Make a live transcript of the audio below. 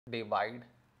divide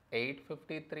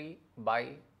 853 by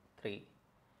 3.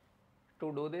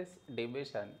 To do this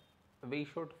division, we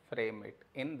should frame it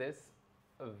in this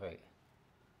way.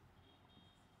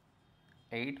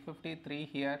 853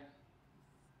 here,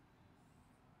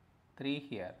 3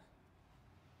 here.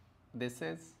 This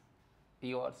is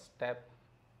your step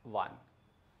 1.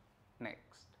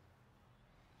 Next,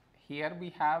 here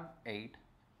we have 8,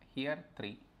 here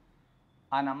 3.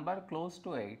 A number close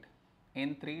to 8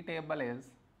 in 3 table is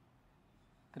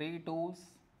 3 2s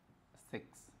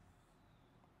 6.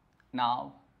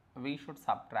 Now we should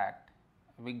subtract,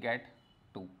 we get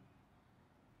 2.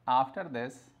 After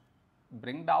this,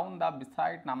 bring down the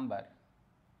beside number,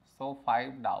 so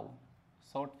 5 down,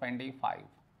 so 25.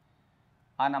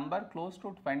 A number close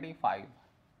to 25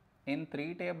 in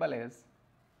 3 table is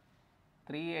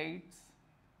 3 8s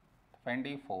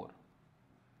 24.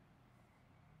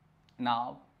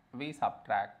 Now we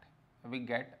subtract, we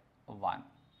get 1.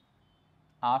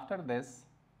 After this,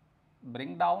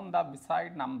 bring down the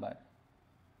beside number,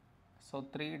 so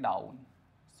 3 down,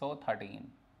 so 13.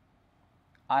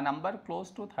 A number close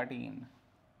to 13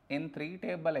 in 3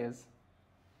 table is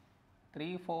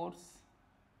 3 4s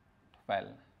 12.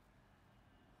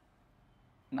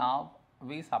 Now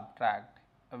we subtract,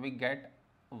 we get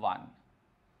 1.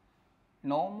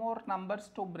 No more numbers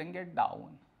to bring it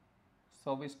down,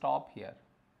 so we stop here.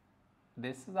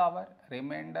 This is our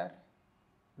remainder,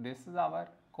 this is our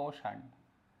quotient.